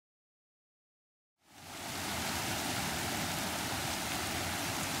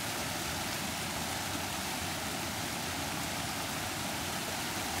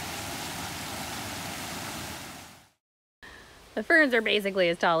The ferns are basically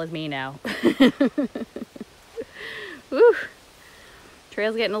as tall as me now. Woo.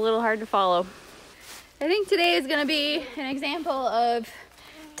 Trail's getting a little hard to follow. I think today is gonna be an example of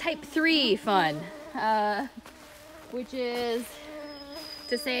type 3 fun, which is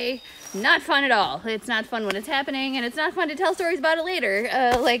to say not fun at all. It's not fun when it's happening, and it's not fun to tell stories about it later.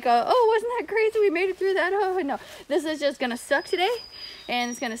 Oh, wasn't that crazy? We made it through that. Oh, no. This is just gonna suck today,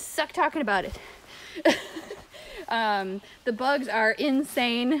 and it's gonna suck talking about it. The bugs are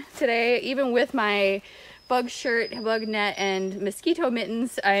insane today. Even with my bug shirt, bug net, and mosquito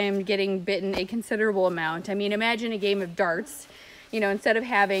mittens, I am getting bitten a considerable amount. I mean, imagine a game of darts. You know, instead of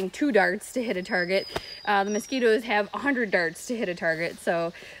having 2 darts to hit a target, the mosquitoes have 100 darts to hit a target.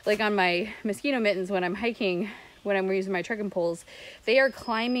 So, like on my mosquito mittens, when I'm hiking, when I'm using my trekking poles, they are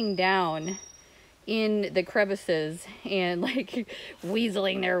climbing down in the crevices and like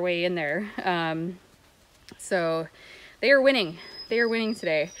weaseling their way in there. So they are winning. They are winning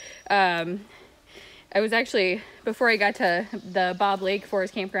today. I was actually, before I got to the Bob Lake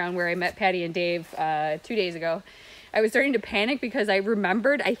Forest Campground where I met Patty and Dave 2 days ago, I was starting to panic because I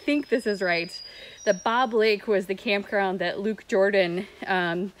remembered, I think this is right, that Bob Lake was the campground that Luke Jordan,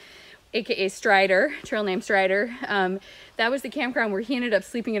 aka Strider, trail name Strider, that was the campground where he ended up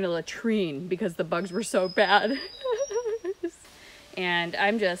sleeping in a latrine because the bugs were so bad. And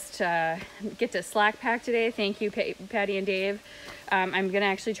I'm just get to slack pack today. Thank you, Patty and Dave. I'm gonna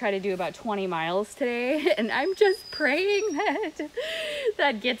actually try to do about 20 miles today, and I'm just praying that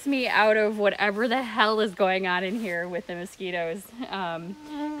that gets me out of whatever the hell is going on in here with the mosquitoes.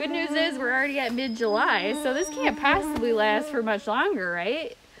 Good news is we're already at mid-July, so this can't possibly last for much longer,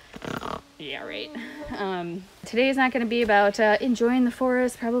 right? Yeah, right. Today is not going to be about enjoying the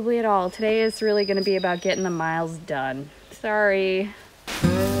forest probably at all. Today is really going to be about getting the miles done. Sorry.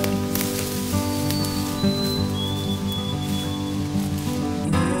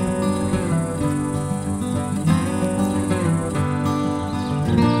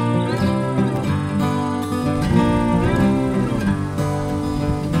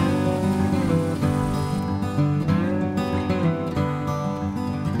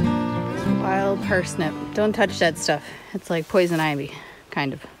 Parsnip. Don't touch that stuff. It's like poison ivy,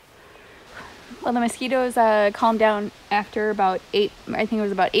 kind of. Well, the mosquitoes calmed down after about 8, I think it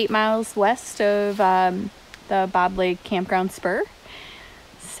was about 8 miles west of the Bob Lake Campground Spur.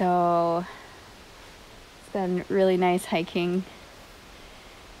 So it's been really nice hiking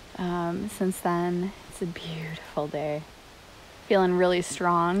since then. It's a beautiful day. Feeling really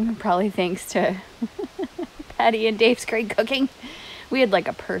strong, probably thanks to Patty and Dave's great cooking. We had like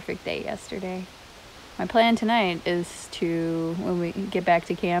a perfect day yesterday. My plan tonight is to, when we get back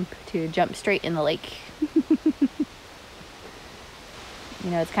to camp, to jump straight in the lake.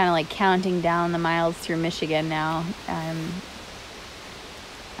 You know, it's kind of like counting down the miles through Michigan now. I'm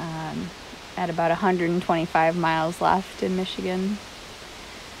at about 125 miles left in Michigan.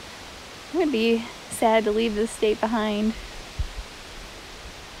 I'm going to be sad to leave this state behind.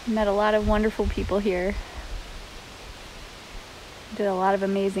 Met a lot of wonderful people here. Did a lot of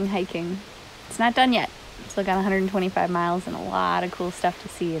amazing hiking. It's not done yet. Still got 125 miles and a lot of cool stuff to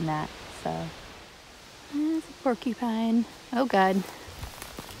see in that. So, there's a porcupine. Oh God.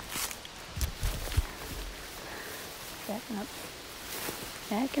 Backing up.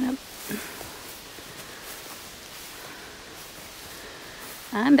 Backing up.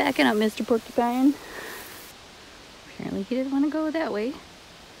 I'm backing up, Mr. Porcupine. Apparently he didn't want to go that way.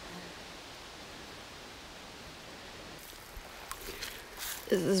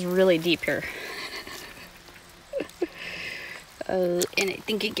 This is really deep here. And I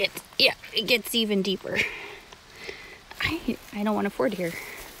think it gets even deeper. I don't want to ford here.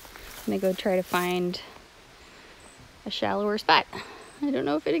 I'm gonna go try to find a shallower spot. I don't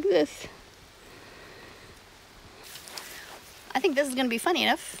know if it exists. I think this is gonna be funny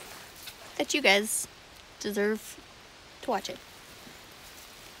enough that you guys deserve to watch it.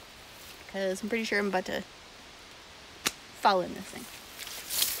 Because I'm pretty sure I'm about to fall in this thing.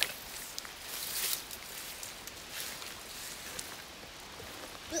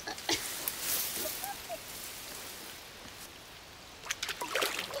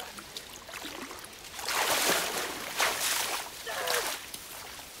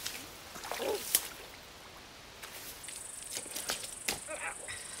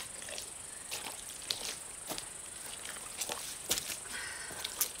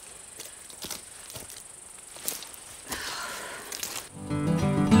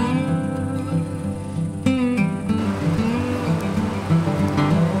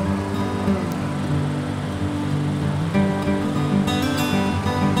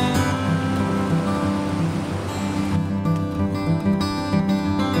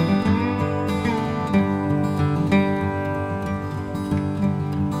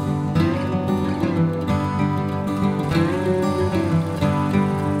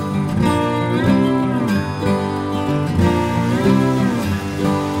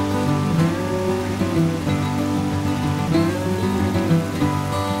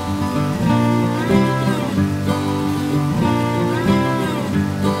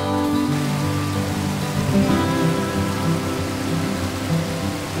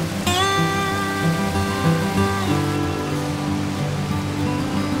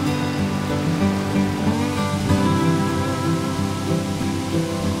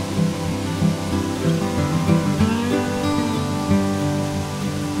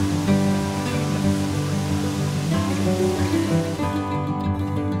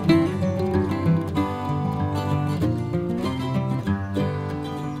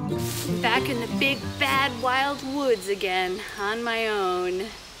 woods again on my own.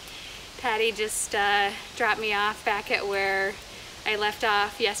 Patty just dropped me off back at where I left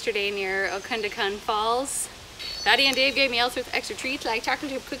off yesterday near Okundakun Falls. Patty and Dave gave me all sorts of extra treats like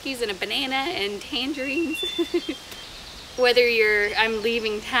chocolate chip cookies and a banana and tangerines. Whether I'm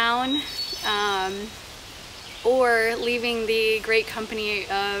leaving town or leaving the great company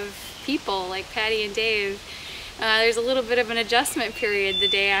of people like Patty and Dave, there's a little bit of an adjustment period the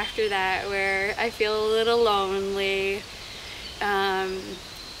day after that where I feel a little lonely.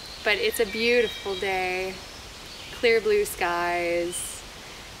 But it's a beautiful day, clear blue skies.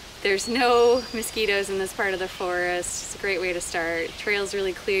 There's no mosquitoes in this part of the forest. It's a great way to start. Trail's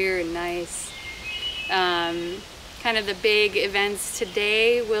really clear and nice. Kind of the big events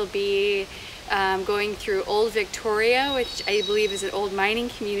today will be going through Old Victoria, which I believe is an old mining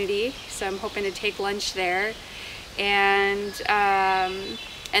community. So I'm hoping to take lunch there. And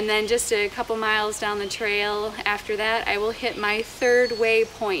then just a couple miles down the trail after that, I will hit my third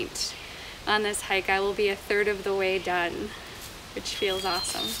waypoint on this hike. I will be a third of the way done, which feels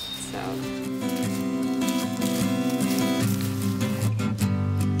awesome. So.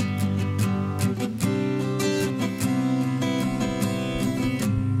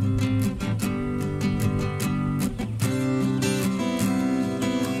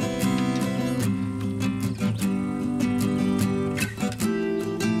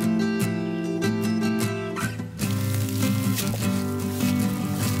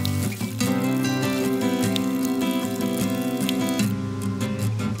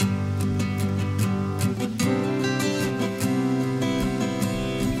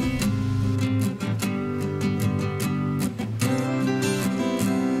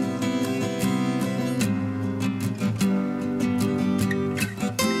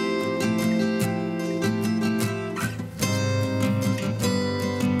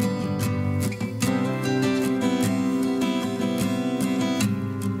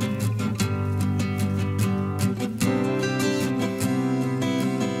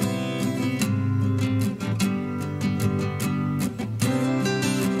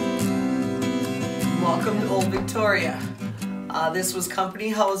 Welcome to Old Victoria. This was company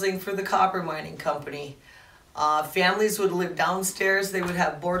housing for the copper mining company. Families would live downstairs, they would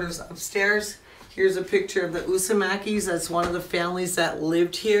have boarders upstairs. Here's a picture of the Usamakis. That's one of the families that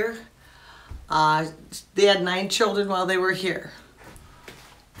lived here. They had 9 children while they were here.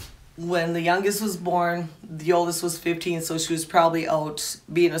 When the youngest was born, the oldest was 15, so she was probably out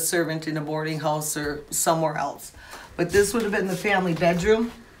being a servant in a boarding house or somewhere else. But this would have been the family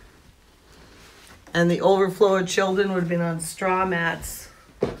bedroom. And the overflow of children would have been on straw mats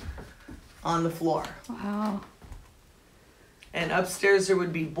on the floor. Wow. And upstairs there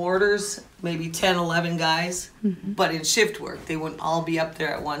would be boarders, maybe 10, 11 guys, but in shift work. They wouldn't all be up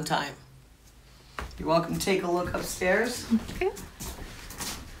there at one time. You're welcome to take a look upstairs. Okay.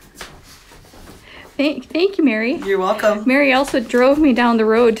 Thank you, Mary. You're welcome. Mary also drove me down the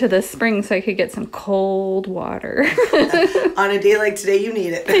road to the spring so I could get some cold water. On a day like today, you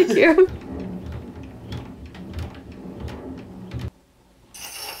need it. Thank you.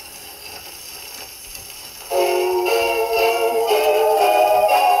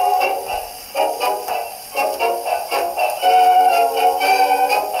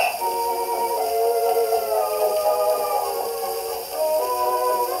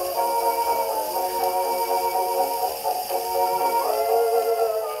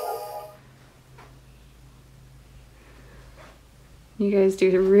 You guys do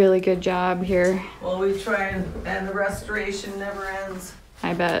a really good job here. Well, we try and the restoration never ends.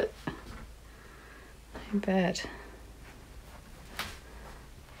 I bet. I bet.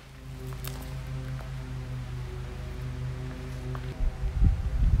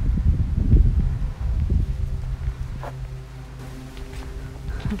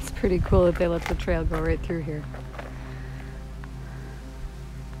 It's pretty cool that they let the trail go right through here.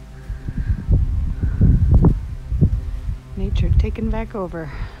 Nature taking back over.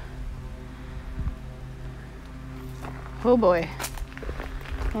 Oh boy.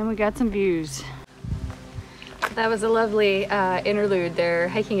 And we got some views. That was a lovely interlude there,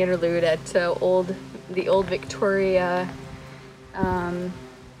 hiking interlude at the old Victoria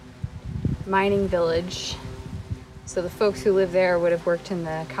mining village. So the folks who live there would have worked in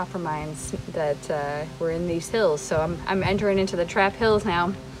the copper mines that were in these hills. So I'm entering into the Trap Hills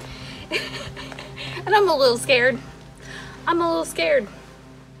now. And I'm a little scared.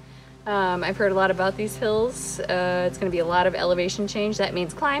 I've heard a lot about these hills. It's going to be a lot of elevation change. That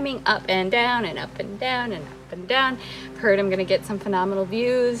means climbing up and down and up and down and up and down. I've heard I'm going to get some phenomenal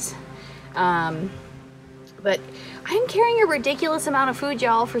views. But I'm carrying a ridiculous amount of food,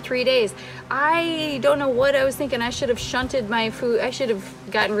 y'all, for 3 days. I don't know what I was thinking. I should have shunted my food. I should have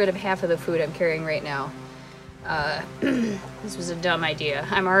gotten rid of half of the food I'm carrying right now. This was a dumb idea.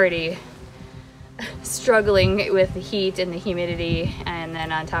 I'm already struggling with the heat and the humidity, and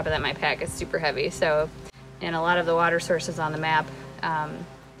then on top of that my pack is super heavy. So, and a lot of the water sources on the map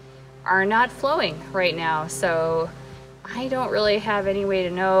are not flowing right now, so I don't really have any way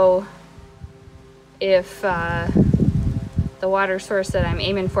to know if the water source that I'm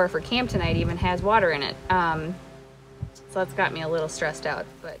aiming for camp tonight even has water in it. So that's got me a little stressed out,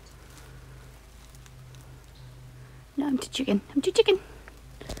 but no, I'm too chicken. I'm too chicken.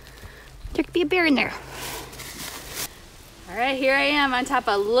 There could be a bear in there. All right, here I am on top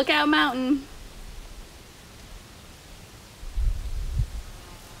of Lookout Mountain.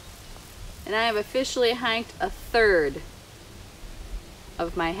 And I have officially hiked a third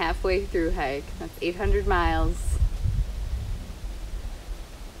of my halfway through hike. That's 800 miles.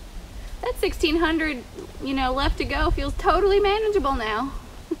 That 1,600, you know, left to go feels totally manageable now.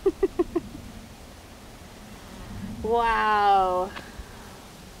 Wow.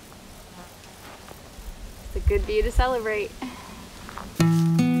 It's a good view to celebrate.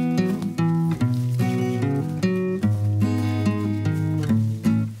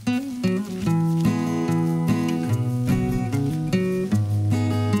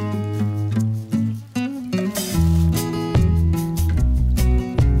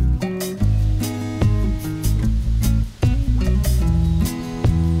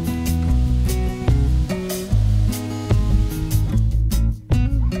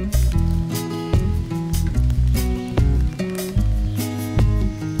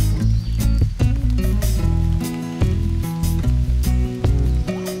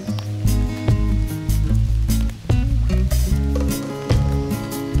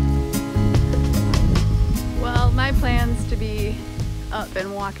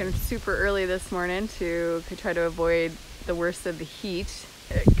 Been walking super early this morning to try to avoid the worst of the heat.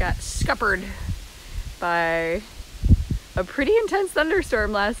 It got scuppered by a pretty intense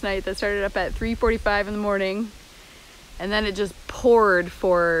thunderstorm last night that started up at 3:45 in the morning, and then it just poured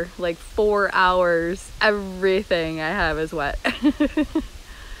for like 4 hours. Everything I have is wet.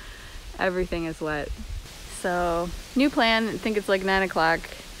 Everything is wet. So new plan. I think it's like 9 o'clock.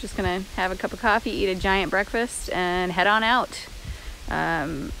 Just gonna have a cup of coffee, eat a giant breakfast, and head on out.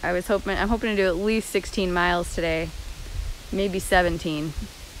 I'm hoping to do at least 16 miles today, maybe 17.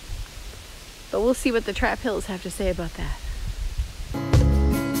 But we'll see what the Trap Hills have to say about that.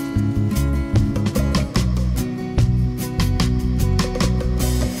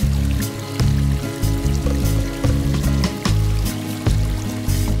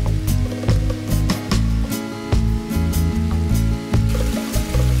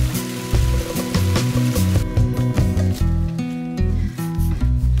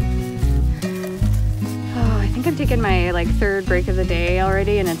 I'm taking my like third break of the day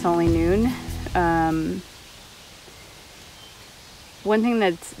already, and it's only noon. One thing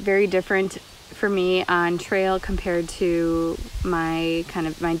that's very different for me on trail compared to my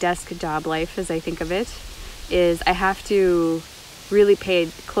desk job life, as I think of it, is I have to really pay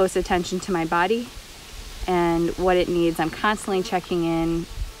close attention to my body and what it needs. I'm constantly checking in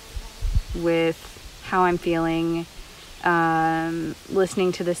with how I'm feeling,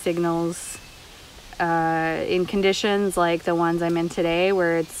 listening to the signals. In conditions like the ones I'm in today,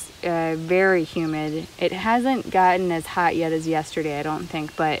 where it's very humid. It hasn't gotten as hot yet as yesterday, I don't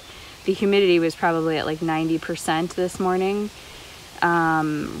think, but the humidity was probably at like 90% this morning,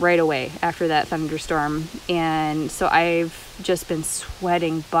 right away after that thunderstorm. And so I've just been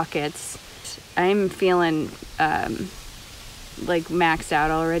sweating buckets. I'm feeling like maxed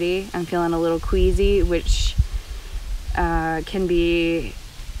out already. I'm feeling a little queasy, which can be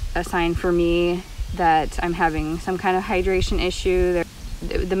a sign for me that I'm having some kind of hydration issue.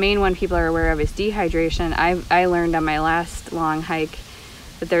 The main one people are aware of is dehydration. I learned on my last long hike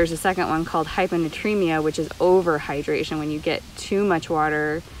that there's a second one called hyponatremia, which is overhydration. When you get too much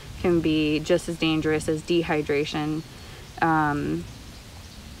water, can be just as dangerous as dehydration.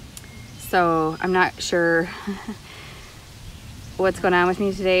 So I'm not sure what's going on with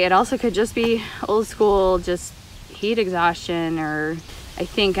me today. It also could just be old school, just heat exhaustion, or I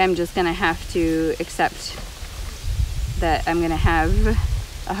think I'm just gonna have to accept that I'm gonna have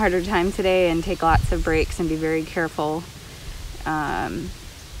a harder time today and take lots of breaks and be very careful.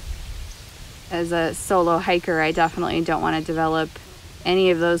 As a solo hiker, I definitely don't want to develop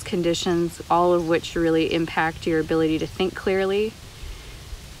any of those conditions, all of which really impact your ability to think clearly.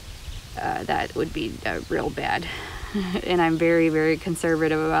 That would be real bad. And I'm very, very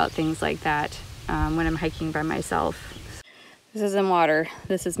conservative about things like that. when I'm hiking by myself. This isn't water.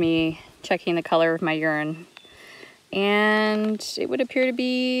 This is me checking the color of my urine. And it would appear to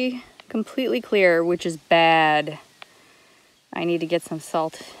be completely clear, which is bad. I need to get some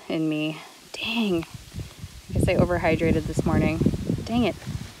salt in me. Dang. I guess I overhydrated this morning. Dang it.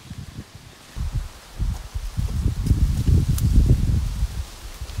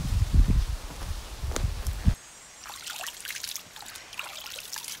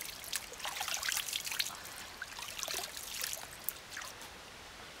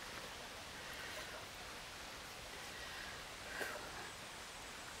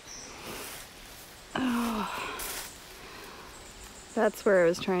 That's where I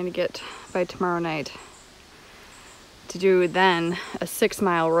was trying to get by tomorrow night. To do then a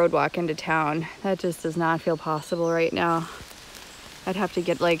 6-mile road walk into town. That just does not feel possible right now. I'd have to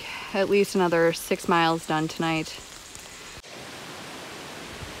get like at least another 6 miles done tonight.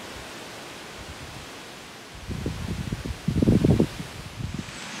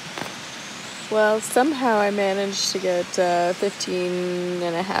 Well, somehow I managed to get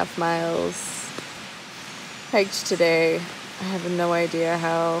 15.5 miles hiked today. I have no idea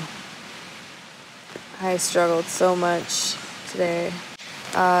how. I struggled so much today.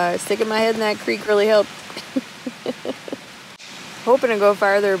 Sticking my head in that creek really helped. Hoping to go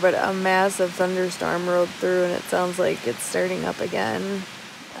farther, but a massive thunderstorm rolled through and it sounds like it's starting up again.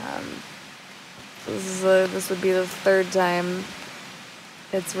 This would be the 3rd time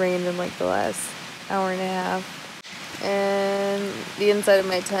it's rained in like the last hour and a half. And the inside of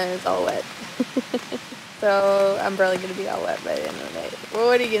my tent is all wet. So I'm probably going to be all wet by the end of the night. Well,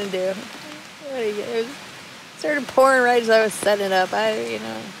 what are you going to do? It started pouring right as I was setting it up.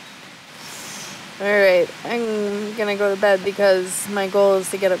 Alright, I'm going to go to bed because my goal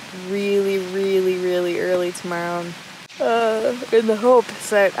is to get up really, really, really early tomorrow. In the hopes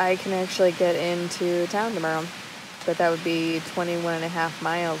that I can actually get into town tomorrow. But that would be 21.5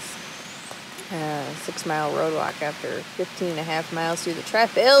 miles. 6-mile road walk after 15.5 miles through the trap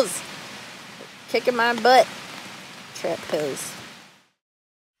hills. Kicking my butt. Trap hills.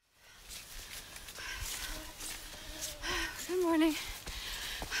 Good morning.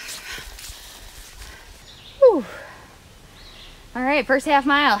 Whew. All right, first half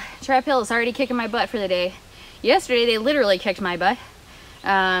mile. Trap hills already kicking my butt for the day. Yesterday they literally kicked my butt.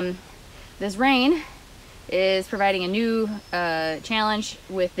 This rain is providing a new challenge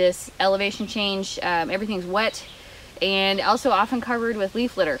with this elevation change. Everything's wet and also often covered with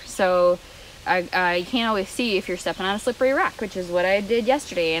leaf litter. So I can't always see if you're stepping on a slippery rock, which is what I did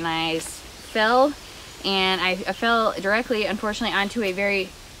yesterday. And I fell, and I fell directly, unfortunately, onto a very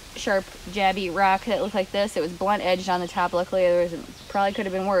sharp, jabby rock that looked like this. It was blunt edged on the top. Luckily, probably could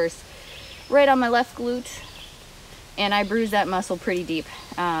have been worse. Right on my left glute, and I bruised that muscle pretty deep.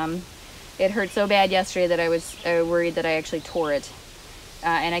 It hurt so bad yesterday that I was worried that I actually tore it.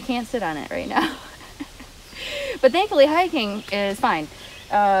 And I can't sit on it right now. But thankfully, hiking is fine.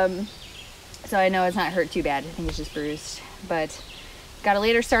 So I know it's not hurt too bad. I think it's just bruised. But got a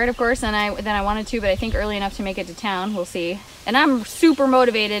later start, of course, than I wanted to, but I think early enough to make it to town. We'll see. And I'm super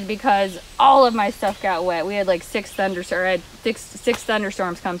motivated because all of my stuff got wet. We had like 6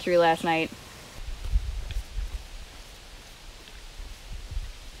 thunderstorms come through last night.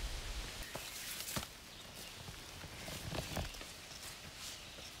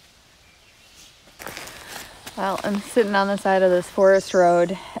 Well, I'm sitting on the side of this forest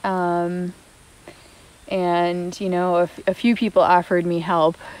road, and a few people offered me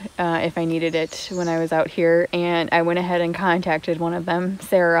help if I needed it when I was out here, and I went ahead and contacted one of them,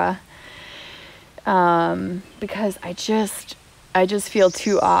 Sarah, because I just feel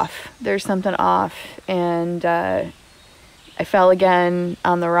too off. There's something off, and I fell again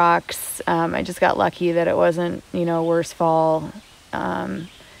on the rocks. I just got lucky that it wasn't worse fall.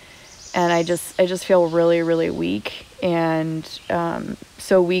 And I just feel really, really weak, and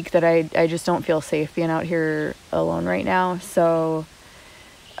so weak that I just don't feel safe being out here alone right now. So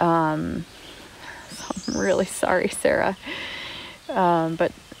I'm really sorry, Sarah.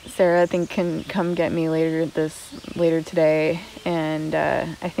 But Sarah, I think, can come get me later today, and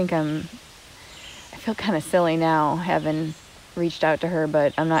I feel kind of silly now having reached out to her,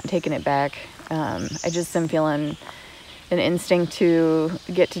 but I'm not taking it back. I just am feeling an instinct to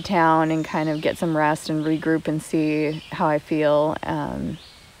get to town and kind of get some rest and regroup and see how I feel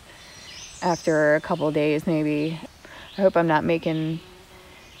after a couple of days maybe. I hope I'm not making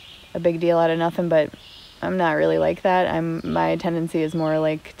a big deal out of nothing, but I'm not really like that. My tendency is more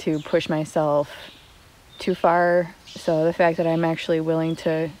like to push myself too far. So the fact that I'm actually willing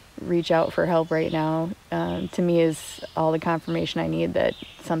to reach out for help right now, to me is all the confirmation I need that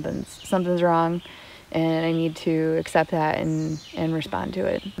something's wrong, and I need to accept that and respond to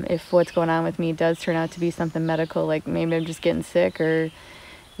it. If what's going on with me does turn out to be something medical, like maybe I'm just getting sick, or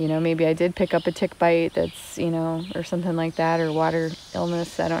maybe I did pick up a tick bite that's, or something like that, or water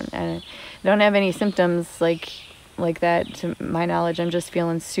illness. I don't have any symptoms like that to my knowledge. I'm just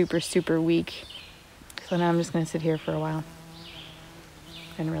feeling super, super weak. So now I'm just going to sit here for a while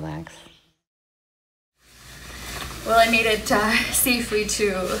and relax. Well, I made it safely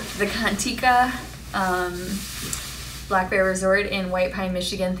to the Kantika Black Bear Resort in White Pine,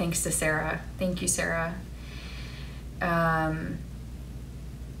 Michigan, thanks to Sarah. Thank you, Sarah.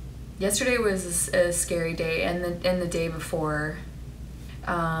 Yesterday was a scary day, and the day before.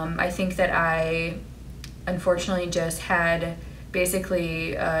 I think that I unfortunately just had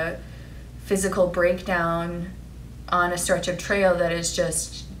basically a physical breakdown on a stretch of trail that is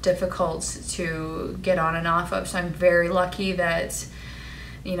just difficult to get on and off of. So I'm very lucky that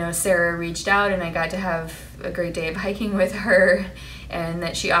Sarah reached out and I got to have a great day of hiking with her, and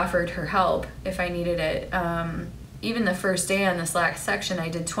that she offered her help if I needed it. Even the first day on this last section, I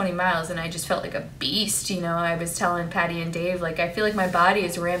did 20 miles and I just felt like a beast. I was telling Patty and Dave, like, I feel like my body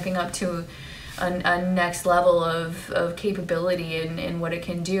is ramping up to a next level of capability and what it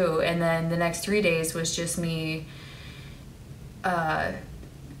can do. And then the next 3 days was just me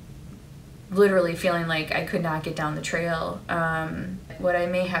literally feeling like I could not get down the trail. What I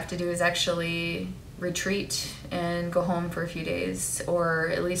may have to do is actually retreat and go home for a few days, or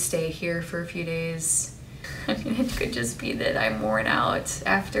at least stay here for a few days. I mean, it could just be that I'm worn out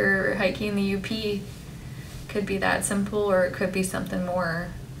after hiking the UP. Could be that simple, or it could be something more.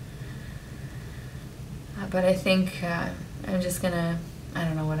 But I think I'm just gonna, I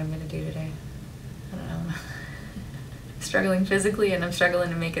don't know what I'm gonna do today. I don't know. Struggling physically, and I'm struggling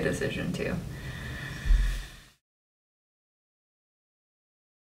to make a decision too.